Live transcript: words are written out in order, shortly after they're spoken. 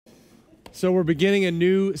So we're beginning a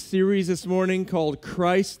new series this morning called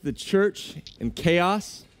Christ, the Church, and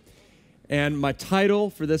Chaos. And my title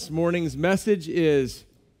for this morning's message is,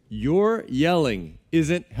 Your Yelling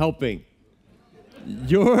Isn't Helping.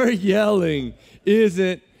 Your yelling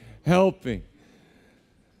isn't helping.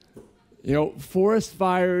 You know, forest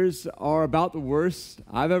fires are about the worst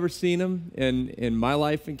I've ever seen them in my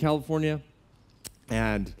life in California.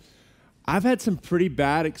 And I've had some pretty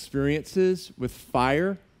bad experiences with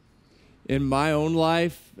fire in my own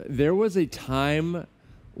life. There was a time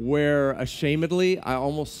where, ashamedly, I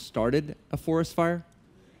almost started a forest fire.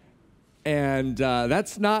 And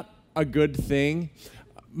that's not a good thing.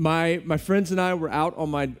 My friends and I were out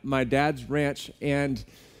on my dad's ranch, and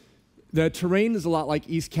the terrain is a lot like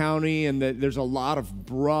East County, and there's a lot of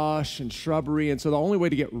brush and shrubbery. And so the only way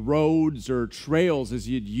to get roads or trails is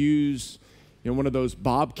you'd use one of those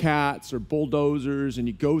bobcats or bulldozers, and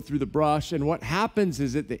you go through the brush. And what happens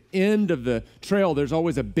is at the end of the trail, there's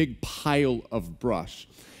always a big pile of brush.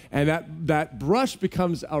 And that brush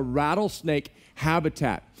becomes a rattlesnake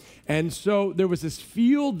habitat. And so there was this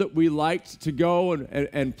field that we liked to go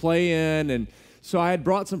and play in. And so I had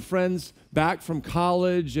brought some friends back from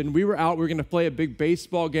college, and we were going to play a big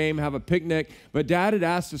baseball game, have a picnic. But Dad had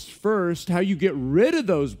asked us first how you get rid of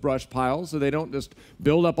those brush piles so they don't just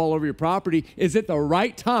build up all over your property. Is it the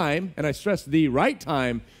right time, and I stress the right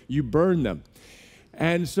time, you burn them?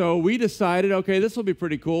 And so we decided, okay, this will be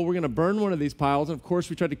pretty cool. We're going to burn one of these piles. And of course,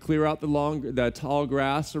 we tried to clear out the tall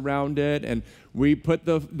grass around it. And we put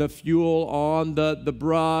the fuel on the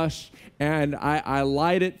brush. And I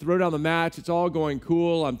light it, throw down the match. It's all going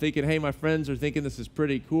cool. I'm thinking, hey, my friends are thinking this is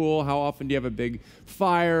pretty cool. How often do you have a big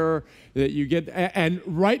fire that you get? And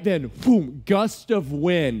right then, boom, gust of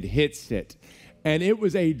wind hits it. And it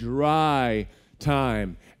was a dry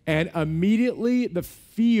time. And immediately, the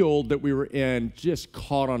field that we were in just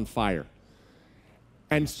caught on fire.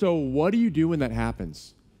 And so what do you do when that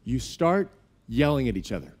happens? You start yelling at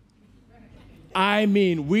each other. I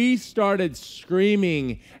mean, we started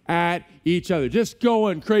screaming at each other, just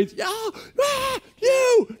going crazy. You,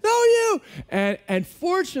 no, you. And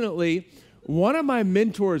fortunately, one of my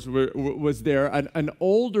mentors was there, an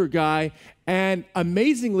older guy, and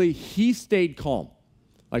amazingly, he stayed calm.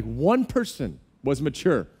 Like, one person was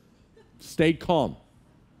mature, stayed calm.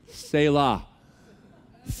 Selah.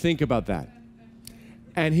 Think about that.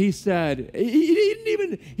 And he said, he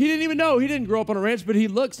didn't even know. He didn't grow up on a ranch, but he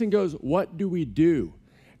looks and goes, what do we do?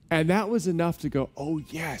 And that was enough to go, oh,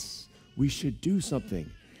 yes, we should do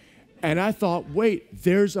something. And I thought, wait,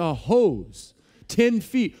 there's a hose, 10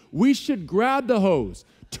 feet. We should grab the hose,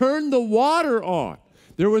 turn the water on.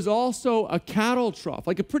 There was also a cattle trough,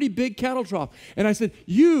 like a pretty big cattle trough. And I said,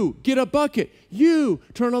 you get a bucket. You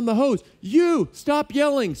turn on the hose. You stop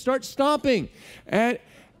yelling, start stomping.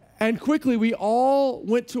 And quickly we all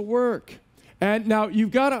went to work. And now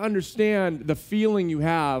you've got to understand the feeling you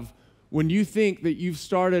have when you think that you've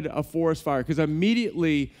started a forest fire, because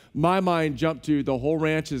immediately my mind jumped to the whole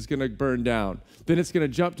ranch is going to burn down. Then it's going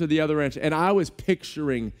to jump to the other ranch. And I was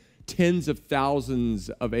picturing tens of thousands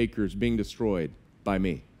of acres being destroyed by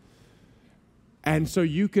me. And so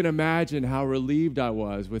you can imagine how relieved I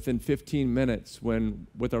was within 15 minutes when,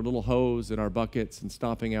 with our little hose and our buckets and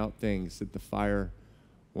stomping out things, that the fire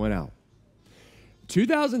went out.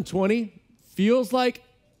 2020 feels like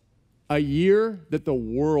a year that the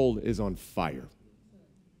world is on fire.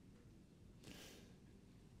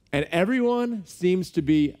 And everyone seems to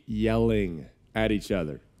be yelling at each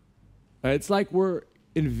other. It's like we're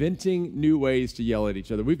inventing new ways to yell at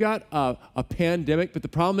each other. We've got a pandemic, but the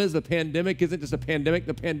problem is the pandemic isn't just a pandemic.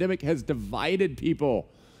 The pandemic has divided people.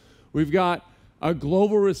 We've got a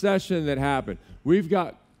global recession that happened. We've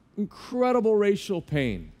got incredible racial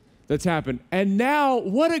pain that's happened. And now,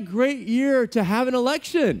 what a great year to have an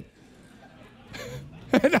election.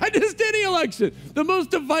 And not just any election, the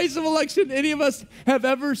most divisive election any of us have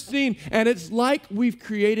ever seen. And it's like we've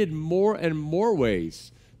created more and more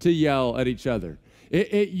ways to yell at each other.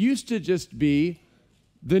 It used to just be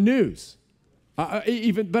the news.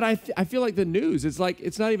 But I feel like the news is like,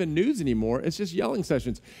 it's not even news anymore. It's just yelling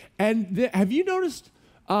sessions. And have you noticed,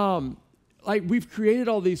 like, we've created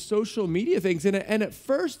all these social media things, and at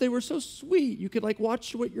first they were so sweet. You could like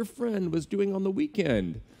watch what your friend was doing on the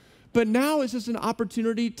weekend. But now it's just an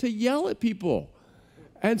opportunity to yell at people.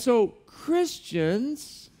 And so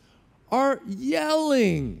Christians are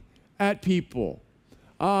yelling at people.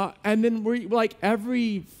 And then we're like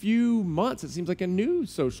every few months, it seems like a new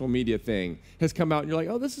social media thing has come out, and you're like,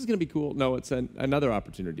 oh, this is going to be cool. No, it's another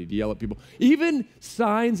opportunity to yell at people. Even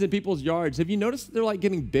signs in people's yards. Have you noticed they're like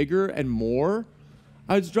getting bigger and more?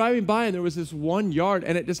 I was driving by and there was this one yard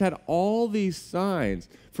and it just had all these signs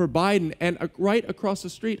for Biden and right across the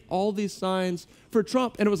street, all these signs for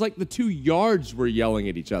Trump. And it was like the 2 yards were yelling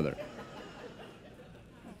at each other.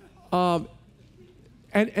 And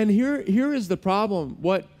here is the problem.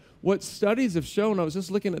 What studies have shown, I was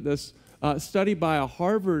just looking at this study by a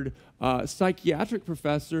Harvard psychiatric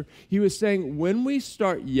professor. He was saying when we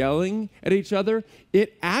start yelling at each other,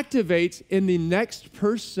 it activates in the next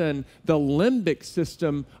person the limbic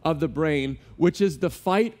system of the brain, which is the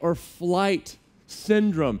fight or flight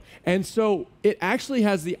syndrome. And so it actually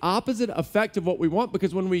has the opposite effect of what we want,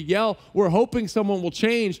 because when we yell, we're hoping someone will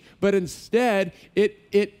change, but instead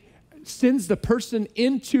it sends the person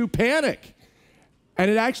into panic. And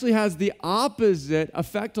it actually has the opposite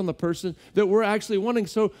effect on the person that we're actually wanting.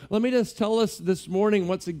 So let me just tell us this morning,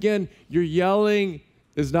 once again, your yelling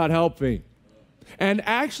is not helping. And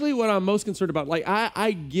actually what I'm most concerned about, like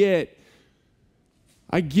I get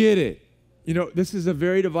it. You know, this is a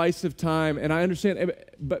very divisive time, and I understand,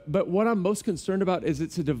 but what I'm most concerned about is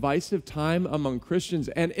it's a divisive time among Christians,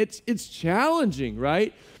 and it's challenging,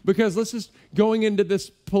 right? Because let's just going into this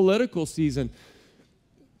political season,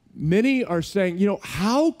 many are saying, you know,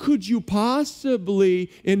 how could you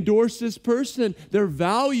possibly endorse this person? Their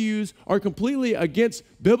values are completely against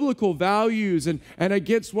biblical values and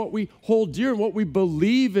against what we hold dear and what we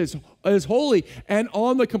believe is holy. And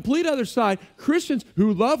on the complete other side, Christians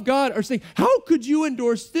who love God are saying, how could you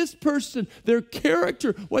endorse this person, their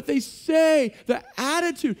character, what they say, the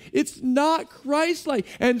attitude? It's not Christ-like.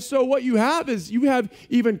 And so what you have is you have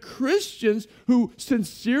even Christians who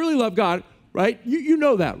sincerely love God, right? You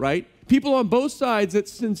know that, right? People on both sides that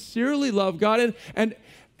sincerely love God and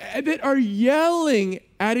that are yelling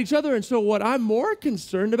at each other. And so what I'm more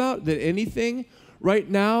concerned about than anything right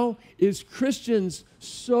now is Christians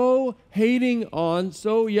so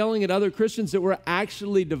yelling at other Christians that we're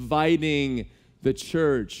actually dividing the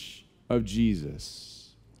church of Jesus.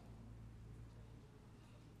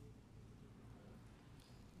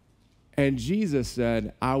 And Jesus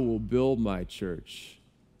said, I will build my church,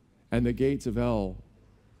 and the gates of hell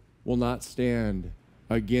will not stand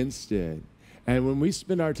against it. And when we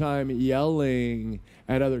spend our time yelling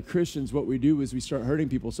at other Christians, what we do is we start hurting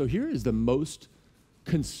people. So here is the most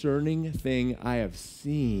concerning thing I have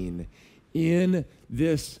seen in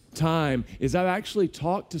this time is I've actually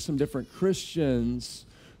talked to some different Christians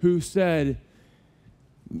who said,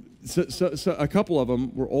 so a couple of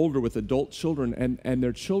them were older with adult children, and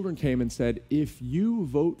their children came and said, if you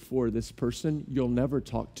vote for this person, you'll never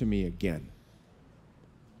talk to me again.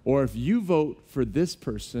 Or if you vote for this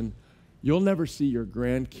person, you'll never see your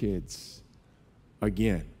grandkids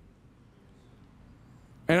again.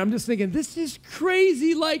 And I'm just thinking, this is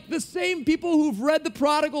crazy, like the same people who've read the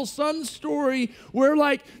prodigal son story where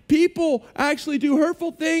like people actually do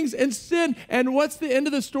hurtful things and sin. And what's the end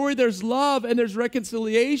of the story? There's love and there's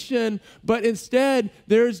reconciliation, but instead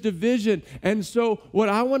there's division. And so what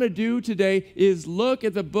I want to do today is look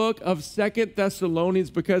at the book of 2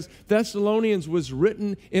 Thessalonians, because Thessalonians was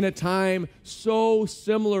written in a time so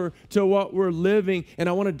similar to what we're living. And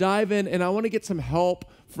I want to dive in and I want to get some help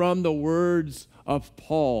from the words of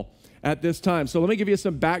Paul at this time. So let me give you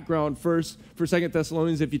some background first for 2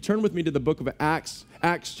 Thessalonians. If you turn with me to the book of Acts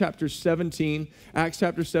chapter 17. Acts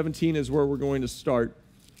chapter 17 is where we're going to start.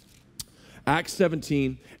 Acts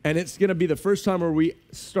 17, and it's going to be the first time where we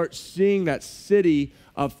start seeing that city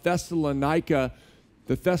of Thessalonica.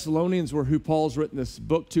 The Thessalonians were who Paul's written this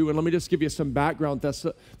book to. And let me just give you some background.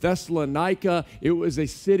 Thessalonica, it was a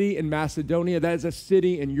city in Macedonia. That is a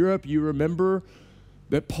city in Europe. You remember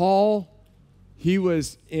that Paul, he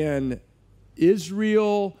was in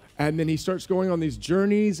Israel, and then he starts going on these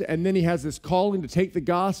journeys, and then he has this calling to take the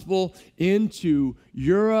gospel into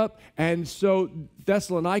Europe. And so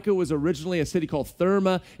Thessalonica was originally a city called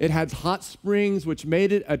Therma. It had hot springs, which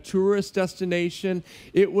made it a tourist destination.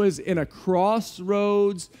 It was in a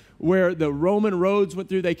crossroads where the Roman roads went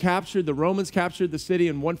through. The Romans captured the city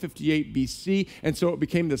in 158 BC, and so it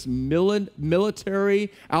became this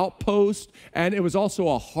military outpost, and it was also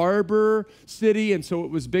a harbor city, and so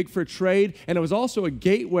it was big for trade, and it was also a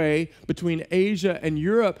gateway between Asia and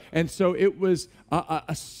Europe, and so it was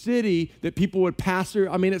a city that people would pass through.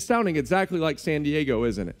 I mean, it's sounding exactly like San Diego,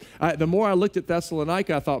 isn't it? The more I looked at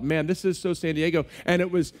Thessalonica, I thought, man, this is so San Diego, and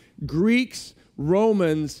it was Greeks,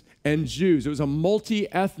 Romans, and Jews. It was a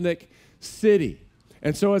multi-ethnic city.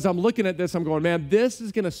 And so as I'm looking at this, I'm going, man, this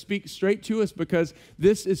is going to speak straight to us because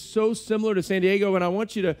this is so similar to San Diego. And I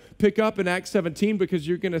want you to pick up in Acts 17 because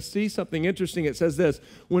you're going to see something interesting. It says this: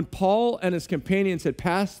 when Paul and his companions had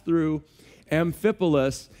passed through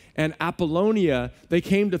Amphipolis and Apollonia, they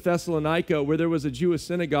came to Thessalonica where there was a Jewish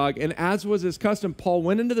synagogue. And as was his custom, Paul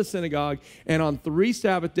went into the synagogue, and on 3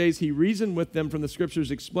 Sabbath days, he reasoned with them from the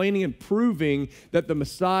scriptures, explaining and proving that the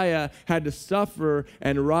Messiah had to suffer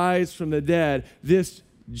and rise from the dead. This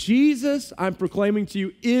Jesus I'm proclaiming to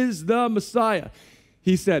you is the Messiah.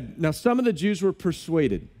 He said, now some of the Jews were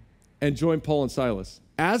persuaded and joined Paul and Silas,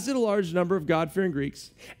 as did a large number of God-fearing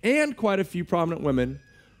Greeks and quite a few prominent women.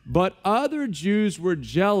 But other Jews were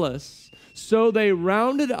jealous, so they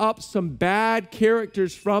rounded up some bad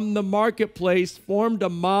characters from the marketplace, formed a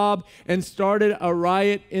mob, and started a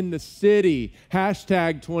riot in the city.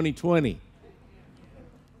 Hashtag 2020.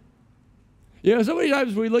 You know, so many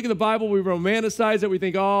times when we look at the Bible, we romanticize it. We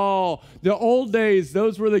think, oh, the old days,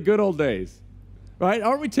 those were the good old days. Right?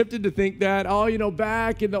 Aren't we tempted to think that? Oh, you know,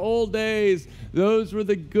 back in the old days, those were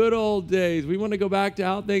the good old days. We want to go back to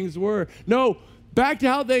how things were. No, back to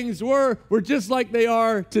how things were just like they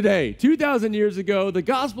are today. 2,000 years ago, the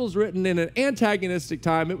gospel's written in an antagonistic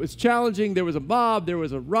time. It was challenging. There was a mob. There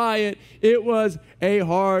was a riot. It was a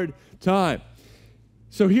hard time.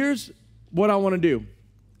 So here's what I want to do.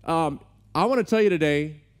 I want to tell you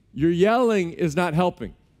today, your yelling is not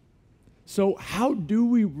helping. So how do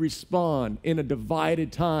we respond in a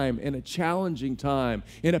divided time, in a challenging time,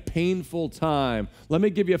 in a painful time? Let me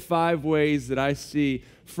give you 5 ways that I see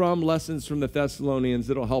from lessons from the Thessalonians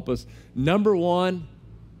that'll help us. Number 1,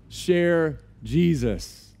 share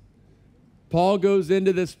Jesus. Paul goes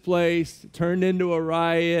into this place, turned into a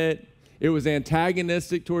riot. It was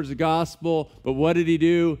antagonistic towards the gospel, but what did he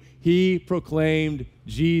do? He proclaimed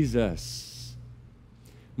Jesus.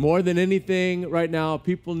 More than anything right now,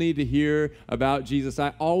 people need to hear about Jesus.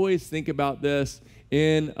 I always think about this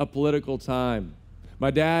in a political time. My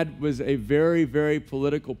dad was a very, very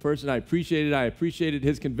political person. I appreciated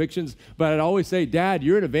his convictions, but I'd always say, Dad,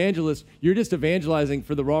 you're an evangelist. You're just evangelizing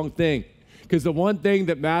for the wrong thing, because the one thing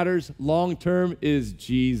that matters long-term is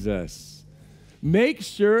Jesus. Make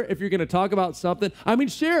sure if you're going to talk about something,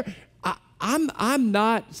 share. I'm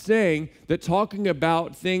not saying that talking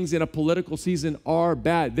about things in a political season are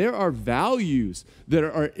bad. There are values that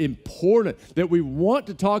are important, that we want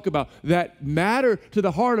to talk about, that matter to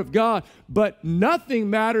the heart of God, but nothing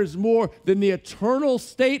matters more than the eternal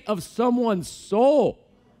state of someone's soul.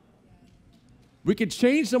 We could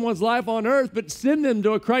change someone's life on earth, but send them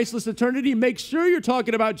to a Christless eternity. Make sure you're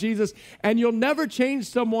talking about Jesus, and you'll never change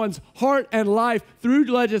someone's heart and life through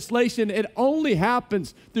legislation. It only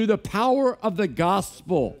happens through the power of the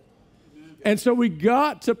gospel. And so we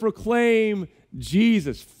got to proclaim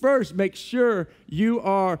Jesus. First, make sure you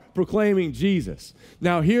are proclaiming Jesus.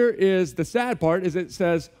 Now, here is the sad part, is it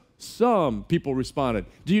says some people responded.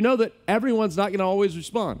 Do you know that everyone's not going to always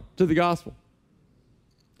respond to the gospel?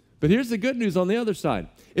 But here's the good news on the other side.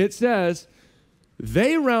 It says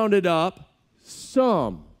they rounded up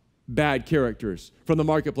some bad characters from the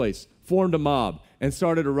marketplace, formed a mob, and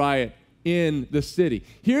started a riot in the city.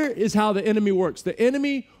 Here is how the enemy works. The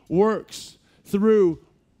enemy works through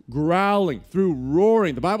growling, through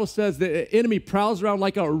roaring. The Bible says the enemy prowls around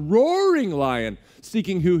like a roaring lion,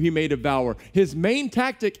 seeking who he may devour. His main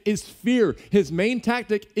tactic is fear. His main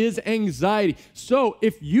tactic is anxiety. So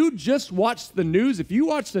if you just watch the news, if you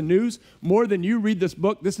watch the news more than you read this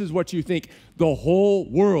book, this is what you think. The whole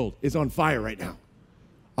world is on fire right now.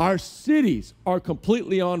 Our cities are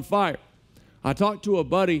completely on fire. I talked to a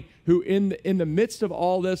buddy who in the midst of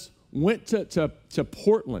all this went to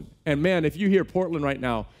Portland. And man, if you hear Portland right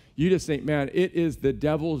now, you just think, man, it is the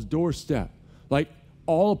devil's doorstep. Like,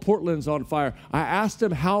 all of Portland's on fire. I asked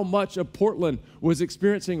him how much of Portland was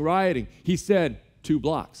experiencing rioting. He said 2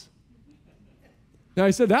 blocks. Now,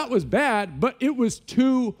 he said that was bad, but it was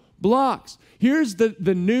 2 blocks. Here's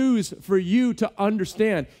the news for you to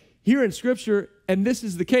understand. Here in Scripture, and this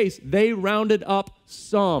is the case, they rounded up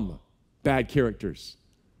some bad characters,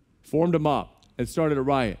 formed a mob, and started a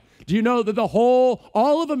riot. Do you know that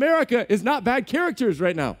all of America is not bad characters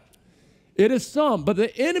right now? It is some, but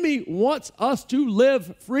the enemy wants us to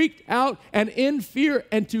live freaked out and in fear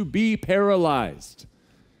and to be paralyzed.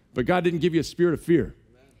 But God didn't give you a spirit of fear,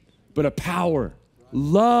 but a power,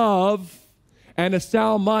 love, and a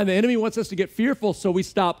sound mind. The enemy wants us to get fearful, so we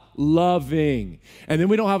stop loving. And then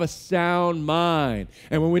we don't have a sound mind.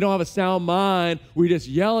 And when we don't have a sound mind, we just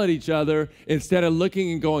yell at each other instead of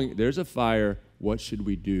looking and going, there's a fire. What should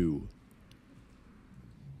we do?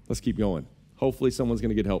 Let's keep going. Hopefully someone's going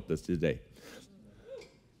to get help this today.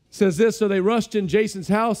 It says this, so they rushed in Jason's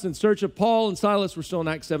house in search of Paul and Silas. We're still in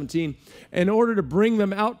Acts 17, in order to bring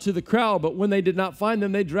them out to the crowd. But when they did not find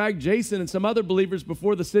them, they dragged Jason and some other believers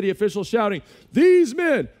before the city officials, shouting, these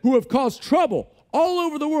men who have caused trouble all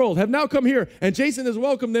over the world have now come here, and Jason has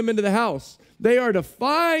welcomed them into the house. They are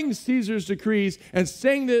defying Caesar's decrees and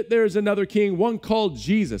saying that there is another king, one called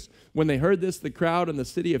Jesus. When they heard this, the crowd and the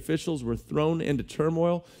city officials were thrown into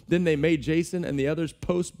turmoil. Then they made Jason and the others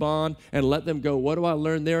post bond and let them go. What do I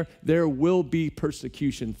learn there? There will be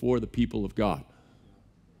persecution for the people of God.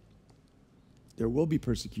 There will be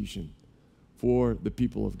persecution for the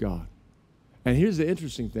people of God. And here's the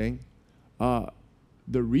interesting thing.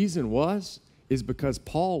 The reason is because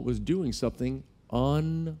Paul was doing something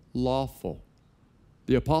unlawful.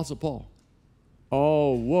 The Apostle Paul.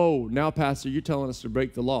 Oh, whoa, now, Pastor, you're telling us to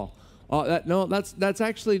break the law. No, that's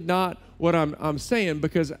actually not what I'm saying,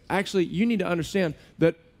 because actually you need to understand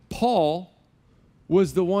that Paul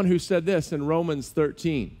was the one who said this in Romans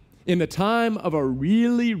 13. In the time of a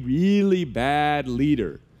really, really bad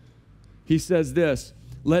leader, he says this,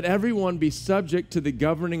 let everyone be subject to the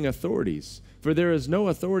governing authorities, for there is no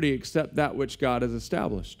authority except that which God has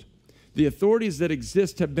established. The authorities that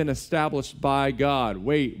exist have been established by God.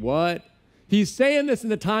 Wait, what? He's saying this in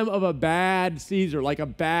the time of a bad Caesar, like a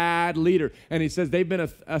bad leader. And he says they've been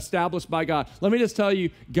established by God. Let me just tell you,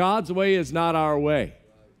 God's way is not our way.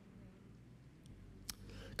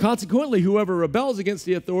 Consequently, whoever rebels against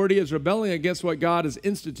the authority is rebelling against what God has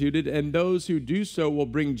instituted, and those who do so will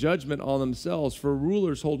bring judgment on themselves. For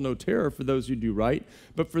rulers hold no terror for those who do right,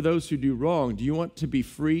 but for those who do wrong. Do you want to be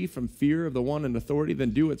free from fear of the one in authority?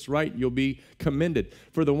 Then do what's right, and you'll be commended.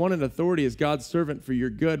 For the one in authority is God's servant for your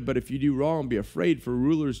good, but if you do wrong, be afraid, for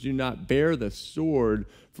rulers do not bear the sword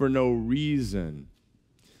for no reason.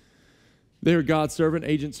 They are God's servant,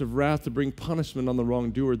 agents of wrath to bring punishment on the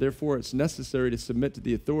wrongdoer. Therefore, it's necessary to submit to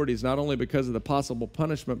the authorities, not only because of the possible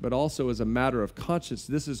punishment, but also as a matter of conscience.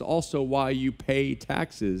 This is also why you pay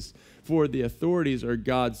taxes, for the authorities are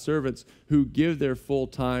God's servants who give their full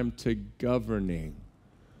time to governing.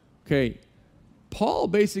 Okay, Paul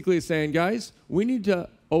basically is saying, guys, we need to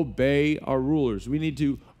obey our rulers. We need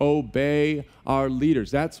to obey our leaders.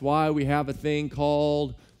 That's why we have a thing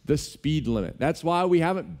called the speed limit. That's why we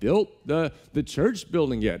haven't built the church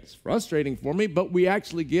building yet. It's frustrating for me, but we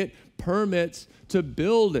actually get permits to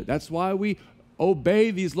build it. That's why we obey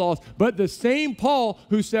these laws. But the same Paul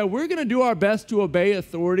who said we're going to do our best to obey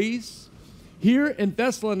authorities here in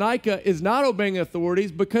Thessalonica is not obeying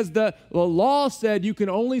authorities because the law said you can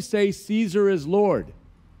only say Caesar is Lord.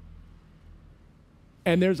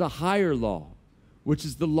 And there's a higher law, which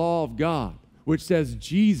is the law of God, which says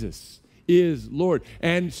Jesus is Lord.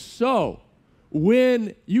 And so,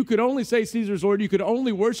 when you could only say Caesar's Lord, you could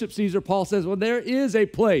only worship Caesar, Paul says, well, there is a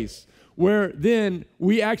place where then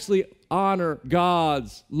we actually honor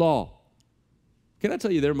God's law. Can I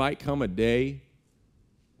tell you, there might come a day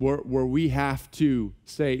where we have to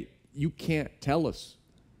say, you can't tell us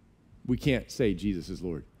we can't say Jesus is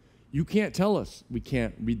Lord. You can't tell us we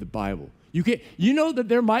can't read the Bible. You know that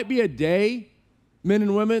there might be a day, men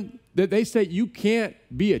and women, that they say you can't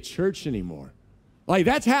be a church anymore. Like,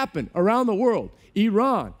 that's happened around the world.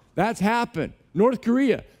 Iran, that's happened. North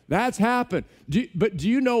Korea, that's happened. But do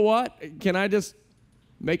you know what? Can I just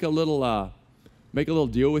make a little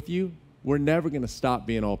deal with you? We're never going to stop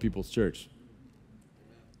being all people's church.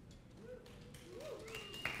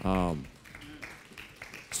 So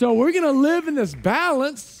we're going to live in this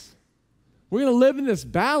balance. We're going to live in this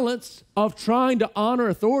balance of trying to honor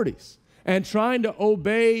authorities and trying to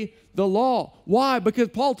obey the law. Why? Because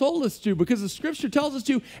Paul told us to, because the scripture tells us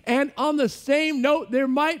to. And on the same note, there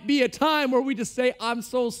might be a time where we just say, I'm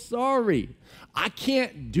so sorry. I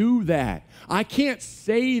can't do that. I can't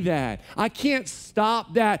say that. I can't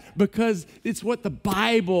stop that because it's what the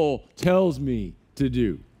Bible tells me to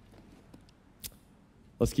do.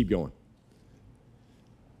 Let's keep going.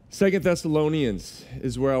 2 Thessalonians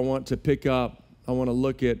is where I want to pick up. I want to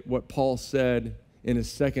look at what Paul said in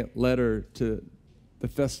his second letter to the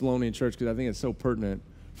Thessalonian church, because I think it's so pertinent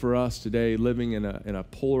for us today, living in a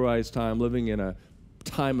polarized time, living in a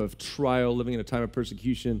time of trial, living in a time of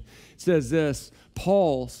persecution. It says this,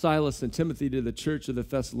 Paul, Silas, and Timothy to the church of the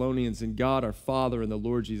Thessalonians, and God our Father and the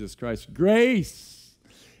Lord Jesus Christ, grace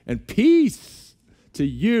and peace to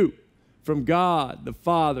you from God the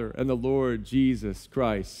Father and the Lord Jesus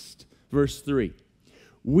Christ. Verse 3,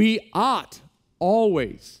 we ought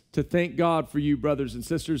always to thank God for you, brothers and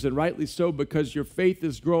sisters, and rightly so, because your faith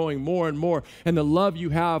is growing more and more, and the love you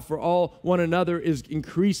have for all one another is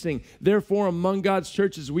increasing. Therefore, among God's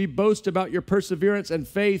churches, we boast about your perseverance and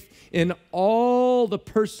faith in all the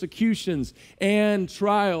persecutions and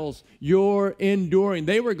trials you're enduring.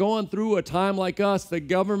 They were going through a time like us, the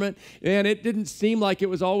government, and it didn't seem like it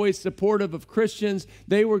was always supportive of Christians.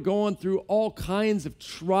 They were going through all kinds of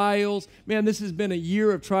trials. Man, this has been a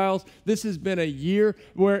year of trials. This has been a year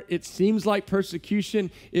where it seems like persecution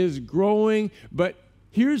is growing, but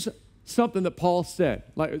here's something that Paul said.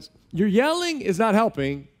 Like, your yelling is not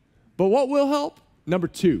helping, but what will help? Number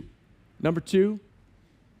two,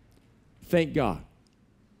 thank God.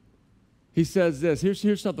 He says this,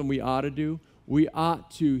 here's something we ought to do. We ought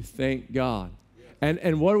to thank God.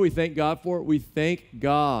 And what do we thank God for? We thank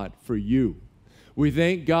God for you. We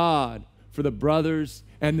thank God for the brothers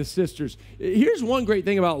and the sisters. Here's one great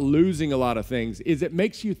thing about losing a lot of things is it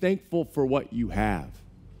makes you thankful for what you have.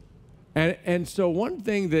 And so one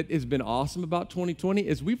thing that has been awesome about 2020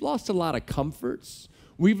 is we've lost a lot of comforts.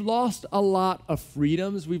 We've lost a lot of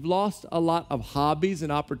freedoms. We've lost a lot of hobbies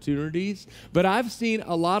and opportunities. But I've seen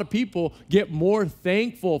a lot of people get more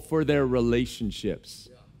thankful for their relationships.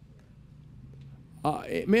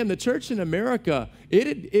 Man, the church in America,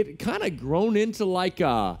 it kind of grown into like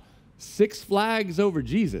a Six Flags over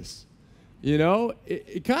Jesus. You know,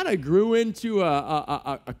 it kind of grew into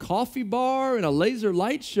a coffee bar and a laser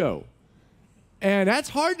light show. And that's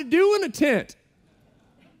hard to do in a tent.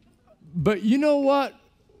 But you know what?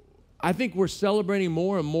 I think we're celebrating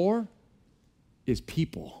more and more is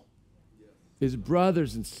people, is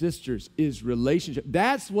brothers and sisters, is relationship.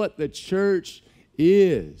 That's what the church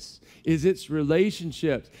is its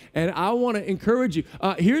relationships. And I want to encourage you.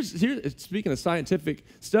 Here's speaking of scientific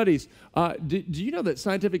studies, do you know that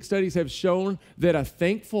scientific studies have shown that a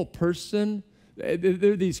thankful person,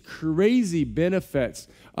 there are these crazy benefits.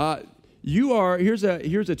 Here's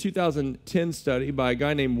a 2010 study by a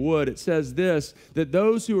guy named Wood. It says this, that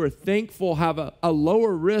those who are thankful have a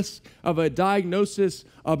lower risk of a diagnosis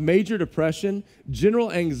of major depression,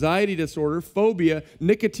 general anxiety disorder, phobia,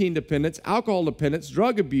 nicotine dependence, alcohol dependence,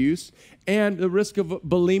 drug abuse, and the risk of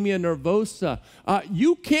bulimia nervosa.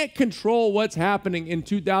 You can't control what's happening in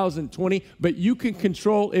 2020, but you can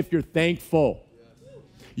control if you're thankful.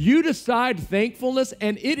 You decide thankfulness,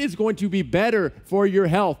 and it is going to be better for your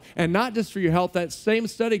health. And not just for your health. That same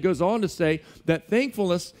study goes on to say that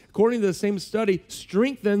thankfulness, according to the same study,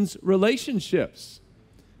 strengthens relationships.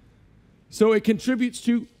 So it contributes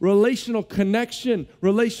to relational connection,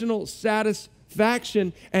 relational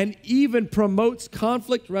satisfaction, and even promotes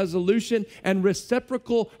conflict resolution and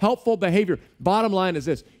reciprocal helpful behavior. Bottom line is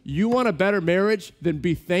this: you want a better marriage? Then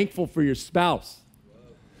be thankful for your spouse.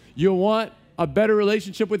 You want a better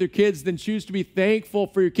relationship with your kids? Then choose to be thankful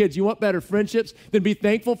for your kids. You want better friendships? Then be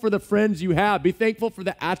thankful for the friends you have. Be thankful for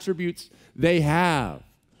the attributes they have.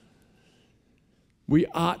 We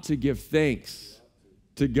ought to give thanks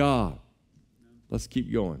to God. Let's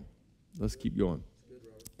keep going. It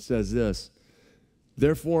says this,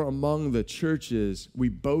 therefore among the churches we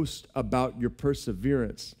boast about your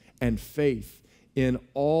perseverance and faith in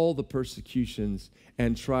all the persecutions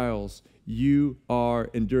and trials you are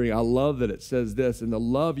enduring. I love that it says this, and the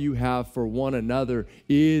love you have for one another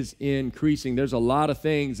is increasing. There's a lot of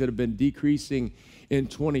things that have been decreasing in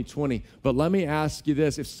 2020. But let me ask you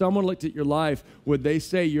this. If someone looked at your life, would they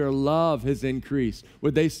say your love has increased?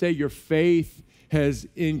 Would they say your faith has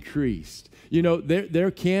increased? You know,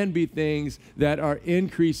 there can be things that are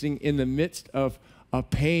increasing in the midst of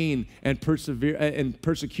pain and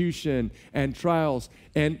persecution and trials.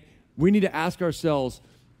 And we need to ask ourselves,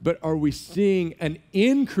 but are we seeing an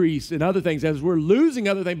increase in other things as we're losing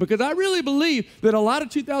other things? Because I really believe that a lot of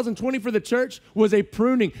 2020 for the church was a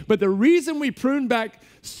pruning. But the reason we prune back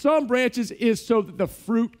some branches is so that the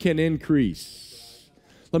fruit can increase.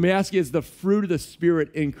 Let me ask you, is the fruit of the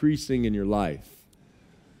Spirit increasing in your life?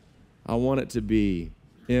 I want it to be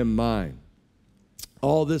in mine.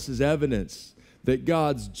 All this is evidence that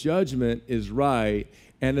God's judgment is right,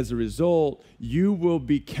 and as a result, you will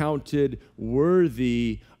be counted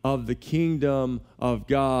worthy of the kingdom of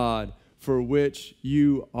God for which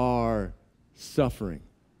you are suffering.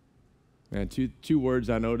 And two words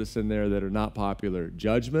I notice in there that are not popular: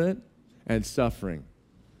 judgment and suffering.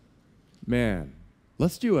 Man,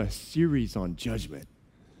 let's do a series on judgment.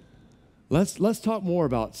 Let's talk more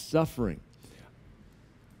about suffering.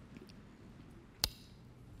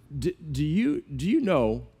 Do you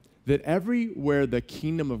know that everywhere the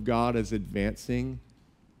kingdom of God is advancing,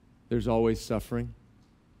 there's always suffering?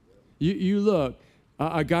 You look,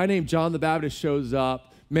 a guy named John the Baptist shows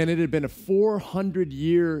up Man, it had been a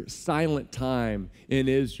 400-year silent time in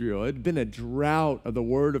Israel. It had been a drought of the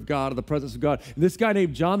word of God, of the presence of God. And this guy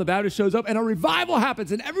named John the Baptist shows up, and a revival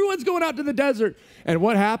happens, and everyone's going out to the desert. And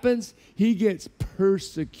what happens? He gets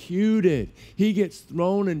persecuted. He gets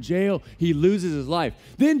thrown in jail. He loses his life.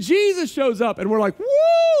 Then Jesus shows up, and we're like, woo,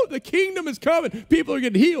 the kingdom is coming. People are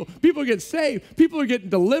getting healed. People are getting saved. People are getting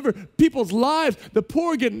delivered. People's lives, the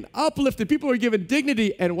poor are getting uplifted. People are given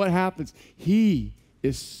dignity. And what happens? He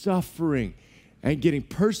is suffering and getting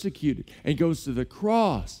persecuted and goes to the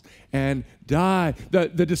cross and die.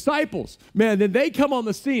 The disciples, man, then they come on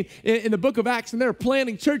the scene in the book of Acts, and they're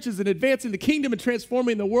planting churches and advancing the kingdom and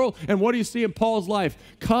transforming the world. And what do you see in Paul's life?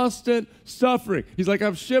 Constant suffering. He's like,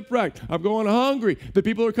 I'm shipwrecked. I'm going hungry. The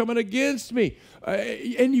people are coming against me.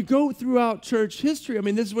 And you go throughout church history. I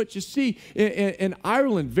mean, this is what you see in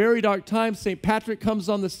Ireland. Very dark times. St. Patrick comes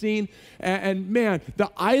on the scene. And man, the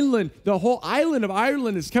whole island of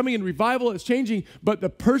Ireland is coming in revival. It's changing. But the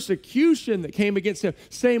persecution that came against him,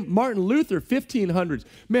 same Martin Luther, 1500s.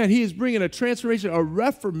 Man, he is bringing a transformation, a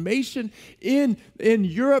reformation in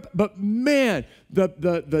Europe. But man,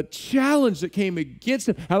 the challenge that came against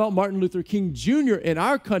him. How about Martin Luther King Jr. in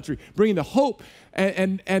our country, bringing the hope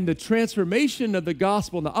and the transformation of the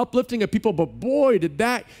gospel and the uplifting of people. But boy, did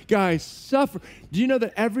that guy suffer. Do you know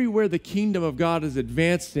that everywhere the kingdom of God is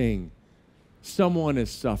advancing, someone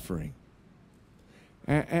is suffering?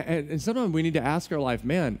 And sometimes we need to ask our life,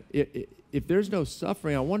 man, if there's no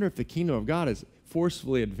suffering, I wonder if the kingdom of God is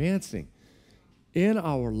forcefully advancing in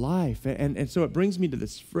our life. And so it brings me to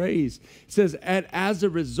this phrase. It says, and as a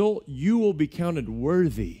result, you will be counted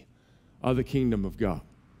worthy of the kingdom of God.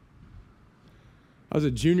 I was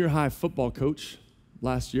a junior high football coach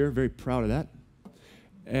last year, very proud of that.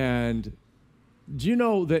 And do you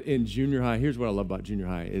know that in junior high, here's what I love about junior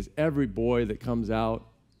high, is every boy that comes out,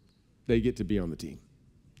 they get to be on the team.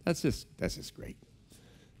 That's just great.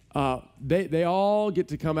 They all get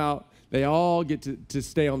to come out. They all get to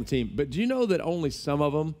stay on the team. But do you know that only some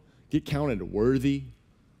of them get counted worthy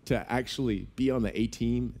to actually be on the A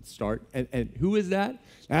team and start? And who is that?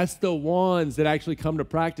 That's the ones that actually come to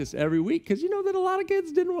practice every week, because you know that a lot of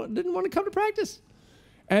kids didn't want to come to practice.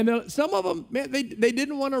 And some of them, man, they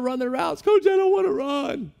didn't want to run their routes. Coach, I don't want to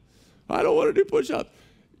run. I don't want to do push-ups.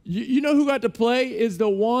 You know who got to play is the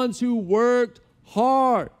ones who worked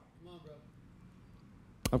hard. Come on, bro.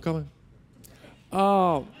 I'm coming.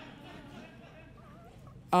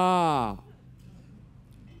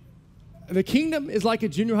 The kingdom is like a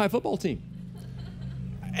junior high football team.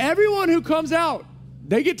 Everyone who comes out,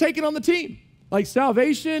 they get taken on the team. Like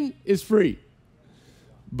salvation is free.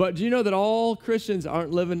 But do you know that all Christians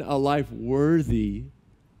aren't living a life worthy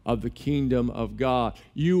of the kingdom of God?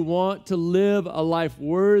 You want to live a life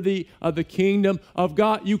worthy of the kingdom of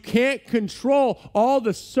God. You can't control all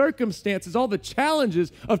the circumstances, all the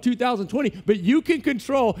challenges of 2020, but you can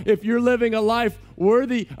control if you're living a life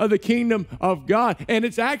worthy of the kingdom of God. And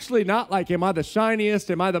it's actually not like, am I the shiniest?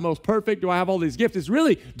 Am I the most perfect? Do I have all these gifts? It's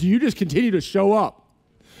really, do you just continue to show up?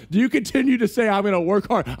 Do you continue to say, I'm going to work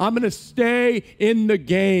hard? I'm going to stay in the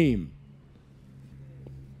game.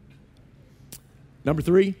 Number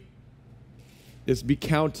 3 is be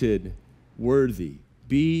counted worthy.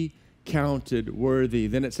 Be counted worthy.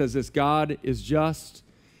 Then it says this, God is just.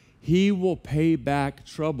 He will pay back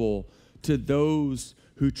trouble to those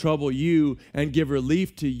who trouble you and give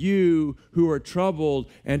relief to you who are troubled,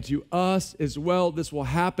 and to us as well. This will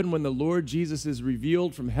happen when the Lord Jesus is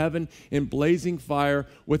revealed from heaven in blazing fire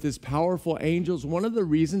with his powerful angels. One of the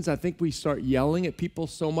reasons I think we start yelling at people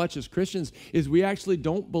so much as Christians is we actually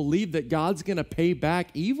don't believe that God's going to pay back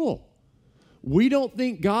evil. We don't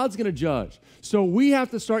think God's going to judge. So we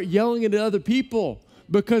have to start yelling at other people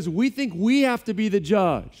because we think we have to be the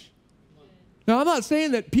judge. Now, I'm not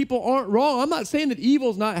saying that people aren't wrong. I'm not saying that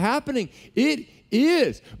evil's not happening. It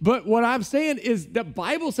is. But what I'm saying is the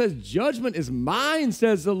Bible says judgment is mine,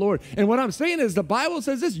 says the Lord. And what I'm saying is the Bible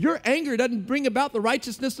says this, your anger doesn't bring about the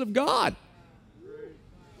righteousness of God.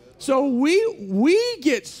 So we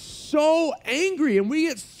get so angry and we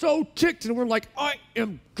get so ticked and we're like, I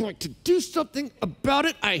am going to do something about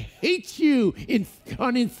it. I hate you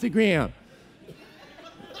on Instagram.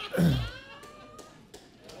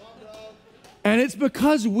 And it's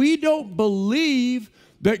because we don't believe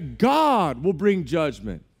that God will bring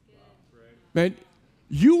judgment. Man,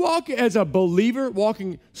 you walk as a believer,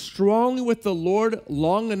 walking strongly with the Lord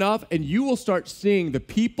long enough, and you will start seeing the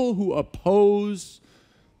people who oppose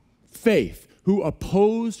faith, who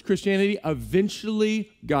oppose Christianity,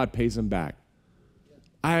 eventually God pays them back.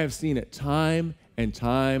 I have seen it time and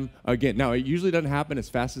time again. Now, it usually doesn't happen as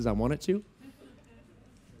fast as I want it to.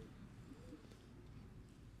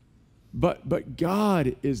 But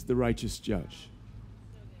God is the righteous judge.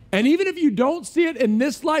 And even if you don't see it in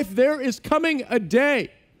this life, there is coming a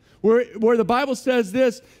day where the Bible says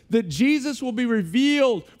this, that Jesus will be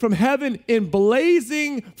revealed from heaven in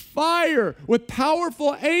blazing fire with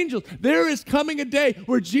powerful angels. There is coming a day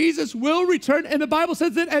where Jesus will return, and the Bible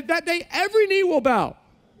says that at that day, every knee will bow.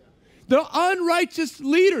 The unrighteous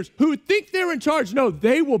leaders who think they're in charge, no,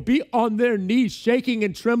 they will be on their knees shaking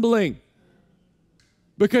and trembling.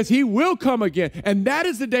 Because he will come again. And that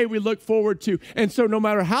is the day we look forward to. And so no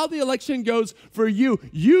matter how the election goes for you,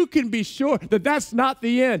 you can be sure that that's not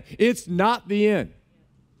the end. It's not the end.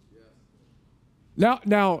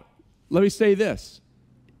 Now, let me say this.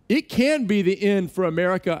 It can be the end for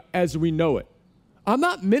America as we know it. I'm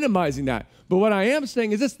not minimizing that. But what I am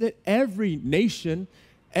saying is this, that every nation,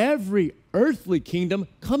 every earthly kingdom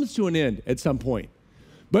comes to an end at some point.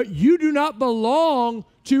 But you do not belong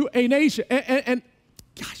to a nation. And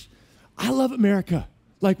gosh, I love America.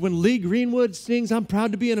 Like when Lee Greenwood sings, "I'm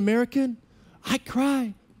proud to be an American," I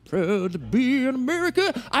cry, "Proud to be an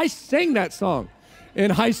American." I sang that song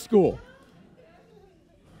in high school.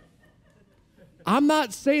 I'm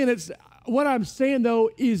not saying it's, what I'm saying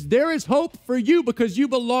though is there is hope for you because you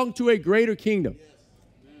belong to a greater kingdom.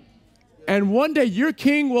 And one day your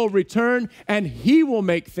king will return and he will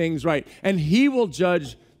make things right and he will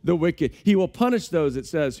judge the wicked. He will punish those, it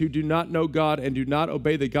says, who do not know God and do not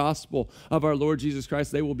obey the gospel of our Lord Jesus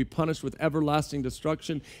Christ. They will be punished with everlasting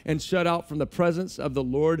destruction and shut out from the presence of the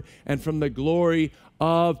Lord and from the glory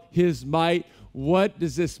of his might. What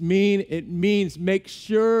does this mean? It means make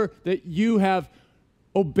sure that you have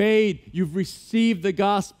obeyed, you've received the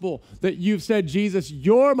gospel, that you've said, "Jesus,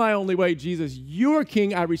 you're my only way. Jesus, you're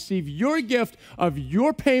King. I receive your gift of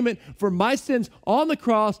your payment for my sins on the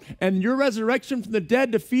cross and your resurrection from the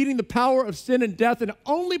dead, defeating the power of sin and death. And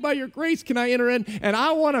only by your grace can I enter in. And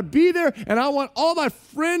I want to be there, and I want all my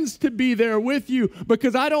friends to be there with you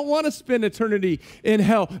because I don't want to spend eternity in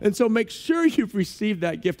hell." And so make sure you've received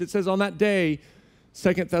that gift. It says on that day,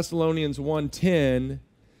 2 Thessalonians 1:10,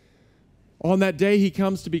 on that day, he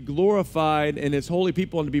comes to be glorified in his holy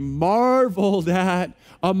people and to be marveled at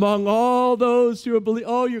among all those who believe.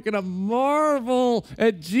 Oh, you're going to marvel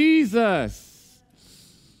at Jesus.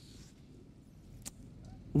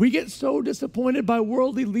 We get so disappointed by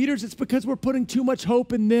worldly leaders. It's because we're putting too much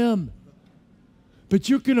hope in them. But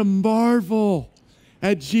you're going to marvel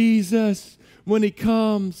at Jesus when he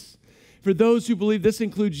comes. For those who believe, this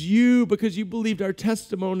includes you because you believed our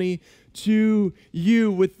testimony to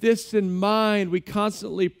you. With this in mind, we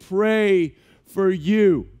constantly pray for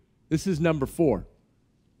you. This is number 4.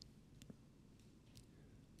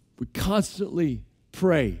 We constantly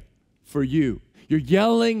pray for you. Your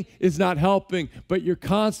yelling is not helping, but your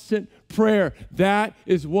constant prayer, that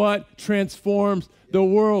is what transforms the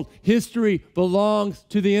world. History belongs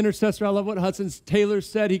to the intercessor. I love what Hudson Taylor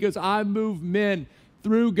said. He goes, "I move men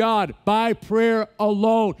through God by prayer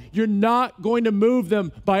alone." You're not going to move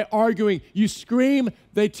them by arguing. You scream,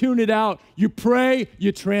 they tune it out. You pray,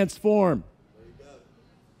 you transform.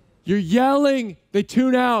 You're yelling, they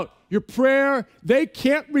tune out. Your prayer, they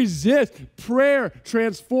can't resist. Prayer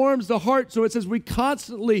transforms the heart. So it says we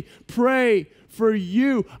constantly pray for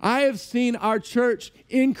you. I have seen our church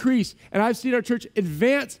increase and I've seen our church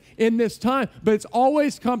advance in this time, but it's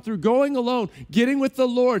always come through going alone, getting with the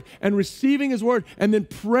Lord and receiving his word and then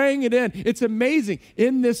praying it in. It's amazing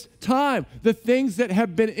in this time, the things that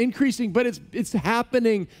have been increasing, but it's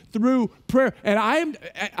happening through prayer. And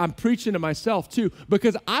I'm preaching to myself too,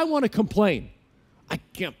 because I want to complain. I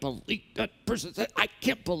can't believe that person said, I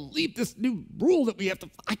can't believe this new rule that we have to,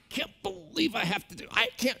 I can't believe I have to do, I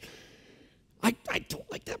don't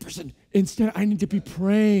like that person. Instead, I need to be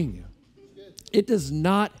praying. It does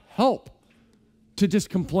not help to just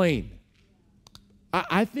complain.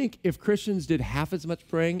 I think if Christians did half as much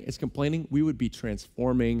praying as complaining, we would be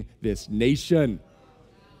transforming this nation.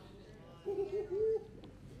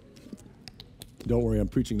 Don't worry, I'm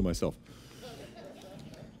preaching to myself.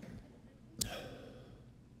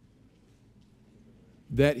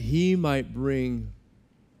 That he might bring,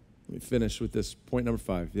 let me finish with this point number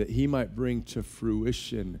 5, that he might bring to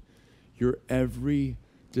fruition your every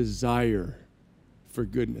desire for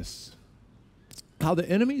goodness. How the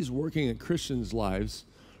enemy is working in Christians' lives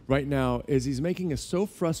right now is he's making us so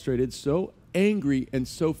frustrated, so angry, and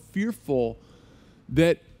so fearful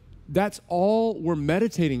that that's all we're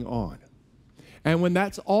meditating on. And when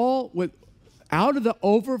that's all, out of the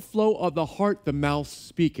overflow of the heart, the mouth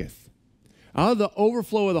speaketh. Out of the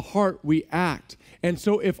overflow of the heart, we act. And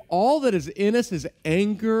so if all that is in us is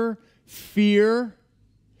anger, fear,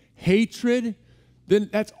 hatred, then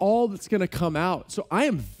that's all that's going to come out. So I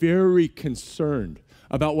am very concerned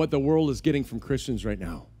about what the world is getting from Christians right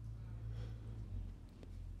now.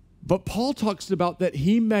 But Paul talks about that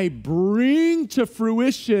he may bring to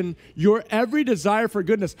fruition your every desire for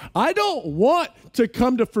goodness. I don't want to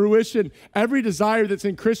come to fruition every desire that's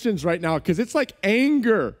in Christians right now, because it's like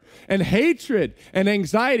anger and hatred and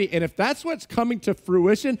anxiety. And if that's what's coming to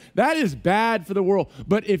fruition, that is bad for the world.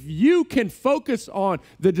 But if you can focus on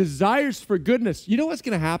the desires for goodness, you know what's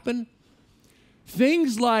going to happen?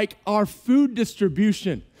 Things like our food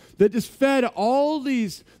distribution that just fed all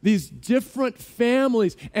these different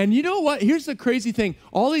families. And you know what? Here's the crazy thing.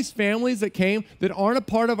 All these families that came that aren't a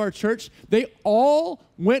part of our church, they all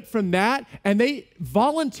went from that, and they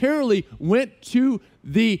voluntarily went to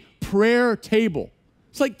the prayer table.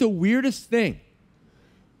 It's like the weirdest thing.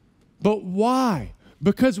 But why?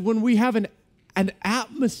 Because when we have an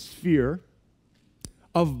atmosphere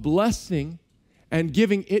of blessing and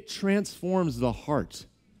giving, it transforms the heart.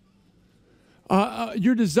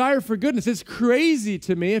 Your desire for goodness. It's crazy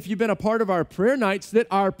to me, if you've been a part of our prayer nights, that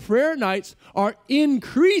our prayer nights are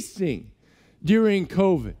increasing during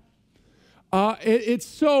COVID. It's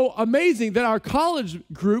so amazing that our college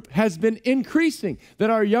group has been increasing, that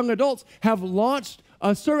our young adults have launched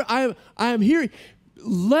a service. I am hearing,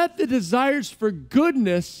 let the desires for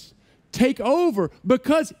goodness take over,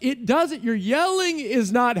 because it doesn't. Your yelling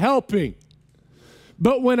is not helping.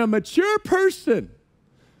 But when a mature person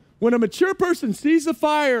sees the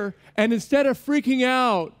fire and instead of freaking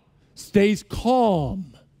out, stays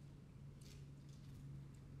calm.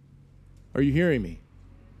 Are you hearing me?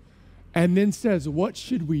 And then says, what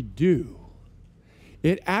should we do?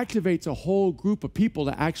 It activates a whole group of people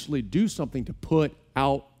to actually do something to put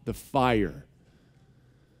out the fire.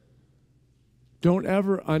 Don't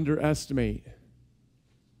ever underestimate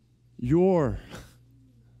your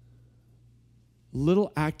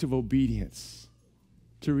little act of obedience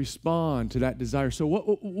to respond to that desire. So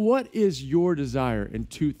what is your desire in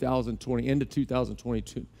 2020, into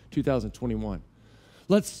 2022, 2021?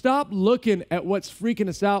 Let's stop looking at what's freaking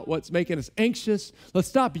us out, what's making us anxious. Let's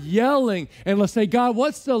stop yelling, and let's say, God,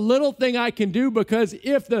 what's the little thing I can do? Because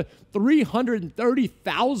if the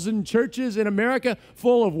 330,000 churches in America,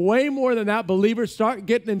 full of way more than that, believers, start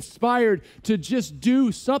getting inspired to just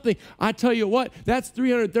do something, I tell you what, that's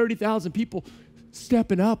 330,000 people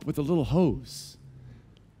stepping up with a little hose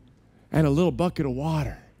and a little bucket of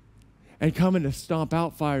water and coming to stomp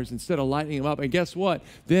out fires instead of lighting them up. And guess what?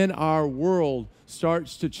 Then our world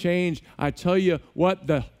starts to change. I tell you what,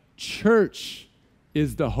 the church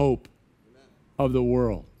is the hope of the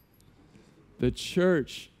world. The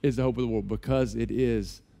church is the hope of the world because it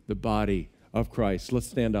is the body of Christ. Let's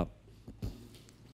stand up.